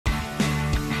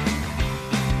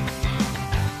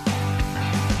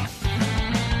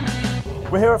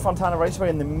We're here at Fontana Raceway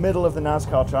in the middle of the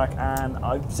NASCAR track, and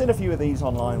I've seen a few of these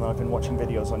online when I've been watching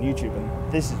videos on YouTube,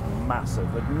 and this is massive.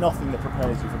 There's nothing that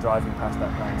prepares you for driving past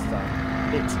that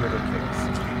grandstand. It's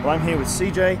ridiculous. Well, I'm here with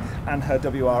CJ and her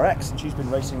WRX, and she's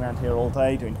been racing around here all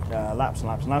day, doing laps and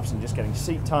laps and laps, and just getting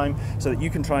seat time so that you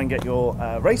can try and get your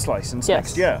race license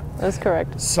next year. That's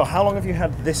correct. So how long have you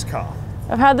had this car?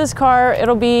 I've had this car,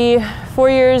 it'll be 4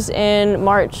 years in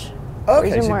March.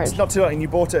 Okay, so it's not too late. And you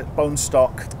bought it bone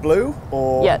stock blue,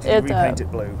 or did you repaint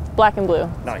it blue? Black and blue.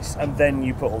 Nice. And then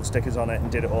you put all the stickers on it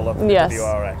and did it all up with yes. the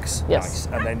WRX. Yes. Nice.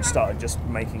 And then started just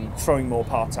throwing more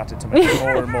parts at it to make it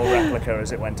more and more replica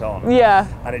as it went on. Yeah.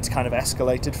 And it's kind of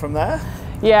escalated from there?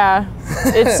 Yeah.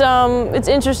 It's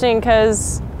interesting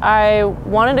because I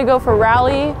wanted to go for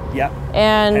rally. Yeah.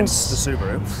 And hence the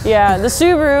Subaru. Yeah, the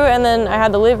Subaru, and then I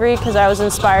had the livery because I was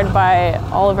inspired by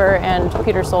Oliver and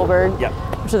Peter Solberg. Yep.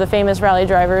 Which are the famous rally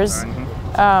drivers.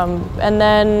 Mm-hmm. And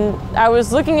then I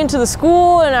was looking into the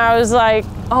school and I was like,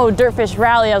 oh, Dirtfish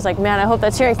Rally. I was like, man, I hope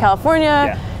that's here in California.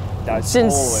 Yeah, that's all in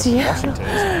Washington,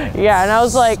 isn't it? Yeah, and I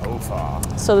was like, so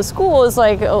far. So the school is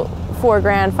like $4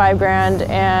 grand, $5 grand,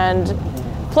 and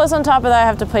plus on top of that I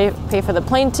have to pay for the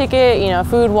plane ticket, you know,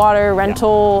 food, water,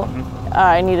 rental. Yeah. Mm-hmm.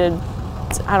 I needed,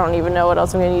 I don't even know what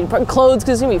else I'm gonna need. Clothes,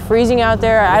 because it's gonna be freezing out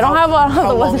there. I don't have a lot of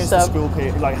the weather stuff. How long is the school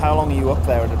period? Like, how long are you up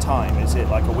there at a time? Is it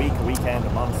like a week, a weekend, a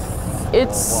month?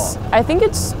 It's, I think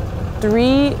it's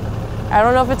 3, I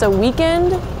don't know if it's a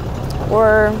weekend,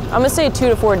 or I'm gonna say 2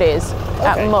 to 4 days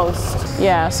at most.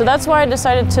 Yeah, so that's why I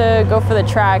decided to go for the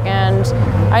track. And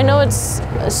I know it's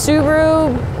a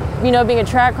Subaru, you know, being a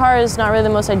track car is not really the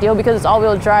most ideal because it's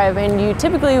all-wheel drive, and you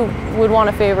typically would want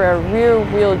to favor a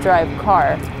rear-wheel drive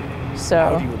car. So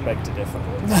Audi would beg to differ.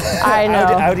 I know.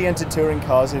 Audi entered touring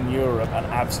cars in Europe and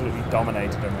absolutely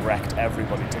dominated and wrecked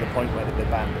everybody to the point where they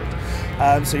banned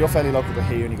it. So you're fairly local to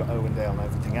here, and you've got Owendale and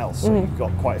everything else, so you've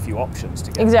got quite a few options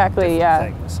to get exactly, yeah.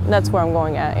 things. That's where I'm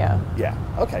going at, yeah. Yeah,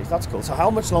 okay, that's cool. So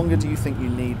how much longer do you think you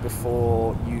need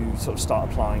before you sort of start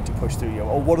applying to push through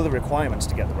or what are the requirements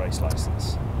to get the race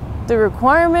license? The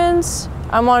requirements,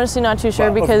 I'm honestly not too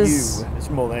sure because... it's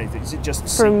more than anything. Is it just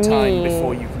seat time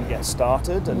before you can get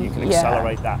started and you can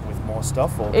accelerate that with more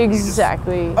stuff? Or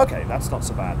exactly. Okay, that's not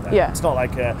so bad then. Yeah. It's not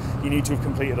like you need to have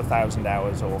completed 1,000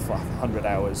 hours or 100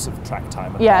 hours of track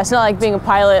time. Yeah, it's not like being a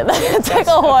pilot. That's like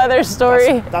a whole other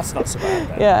story. That's not so bad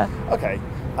then. Yeah. Okay,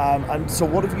 and so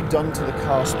what have you done to the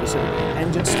car specifically?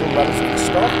 Engine's still relatively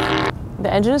stock?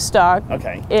 The engine is stock.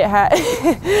 Okay.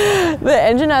 It the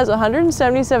engine has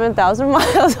 177,000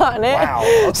 miles on it. Wow.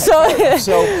 Okay.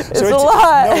 So it's a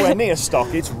lot. It's nowhere near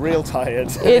stock. It's real tired.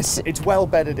 It's well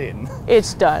bedded in.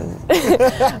 It's done.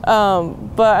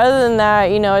 But other than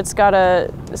that, you know, it's got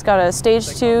a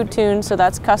stage 2 tune, so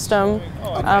that's custom.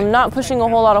 Okay. I'm not pushing a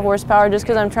whole lot of horsepower just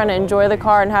because I'm trying to enjoy the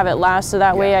car and have it last, so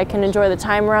that way I can enjoy the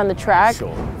time around the track. Sure.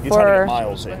 You're trying to get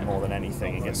miles in more than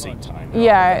anything and get seat time.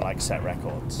 Yeah. Than, like set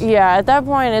records. Yeah. At that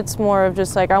point, it's more of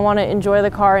just like I want to enjoy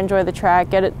the car, enjoy the track,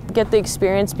 get the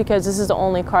experience because this is the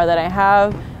only car that I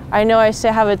have. I know I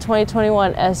still have a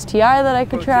 2021 STI that I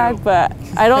could track, but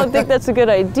I don't think that's a good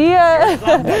idea.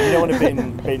 No, you don't want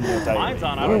to bin your daily. Mine's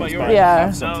on. I don't know about yours. Yeah.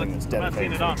 Have something that's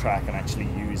dedicated for the track and actually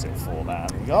use it for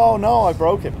that. And go, oh no, I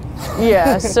broke it.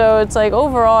 Yeah, so it's like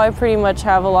overall I pretty much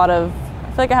have a lot of, I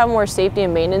feel like I have more safety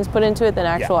and maintenance put into it than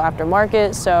actual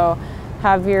aftermarket. So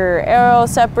have your aero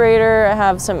separator, I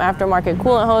have some aftermarket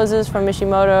coolant hoses from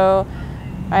Mishimoto.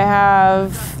 I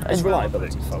have... It's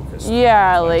reliability focused.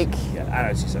 Yeah, like... Yeah, and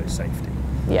as you say, safety.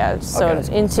 Yeah, so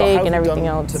okay, intake and everything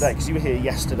else. Today, because you were here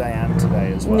yesterday and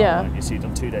today as well. Yeah. You see, you've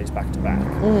done 2 days back to back.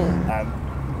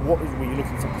 What were you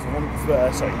looking for?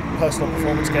 Personal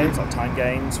performance gains, like time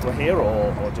gains, were here,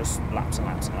 or just laps and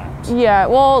laps and laps? Yeah,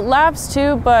 well, laps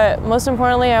too, but most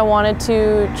importantly, I wanted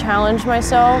to challenge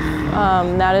myself.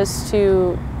 That is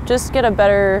to just get a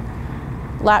better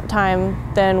lap time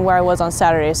than where I was on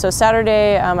Saturday. So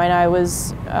Saturday, I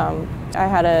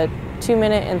had a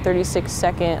 2-minute and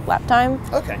 36-second lap time.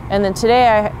 Okay. And then today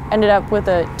I ended up with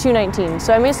a 2:19.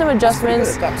 So I made some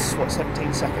adjustments. That's what,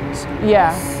 17 seconds?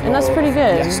 Yeah, and that's pretty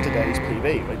good. Yesterday's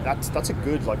PB. Like that's a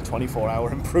good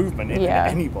 24-hour improvement in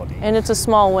anybody. And it's a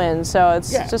small win, so it's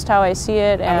just how I see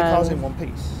it. And the car's in one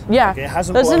piece. Yeah. Like, it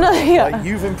hasn't that's blown another, like,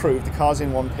 you've improved. The car's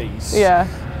in one piece. Yeah.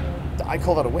 I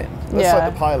call that a win. That's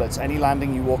like the pilots. Any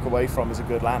landing you walk away from is a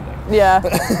good landing. Yeah.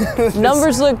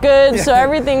 Numbers look good, so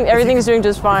everything's doing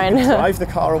just fine. Drive the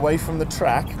car away from the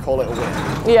track, call it a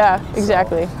win. Yeah,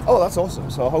 exactly. So, that's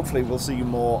awesome. So hopefully we'll see you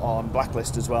more on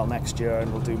Blacklist as well next year,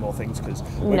 and we'll do more things because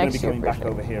we're going to be coming back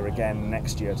over here again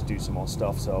next year to do some more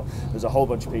stuff. So there's a whole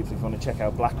bunch of people if you want to check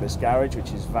out Blacklist Garage,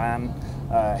 which is Van,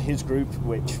 his group,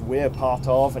 which we're part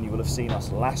of, and you will have seen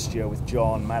us last year with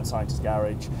John, Mad Scientist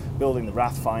Garage, building the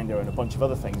Wrathfinder and a bunch of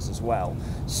other things as well.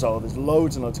 So there's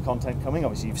loads and loads of content coming.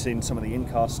 Obviously you've seen some of the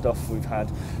in-car stuff we've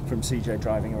had from CJ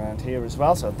driving around here as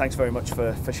well. So thanks very much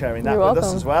for sharing that with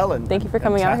us as well. And thank you for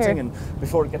coming out here. And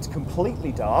before it gets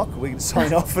completely dark, we're going to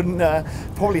sign off and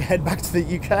probably head back to the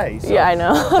UK. So yeah, I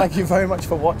know. Thank you very much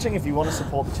for watching. If you want to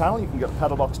support the channel, you can go to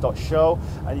pedalbox.show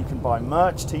and you can buy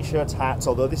merch, t-shirts, hats,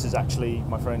 although this is actually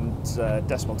my friend's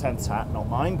decimal tenths hat, not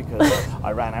mine, because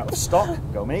I ran out of stock.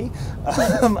 Go me.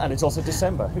 And it's also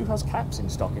December. Who has caps in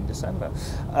stock in December?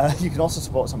 You can also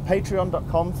support us on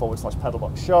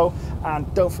patreon.com/pedalboxshow.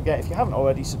 And don't forget, if you haven't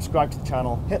already, subscribe to the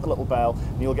channel, hit the little bell,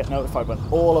 and you'll get notified when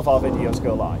all of our videos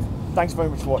go live. Thanks very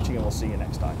much for watching, and we'll see you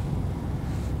next time.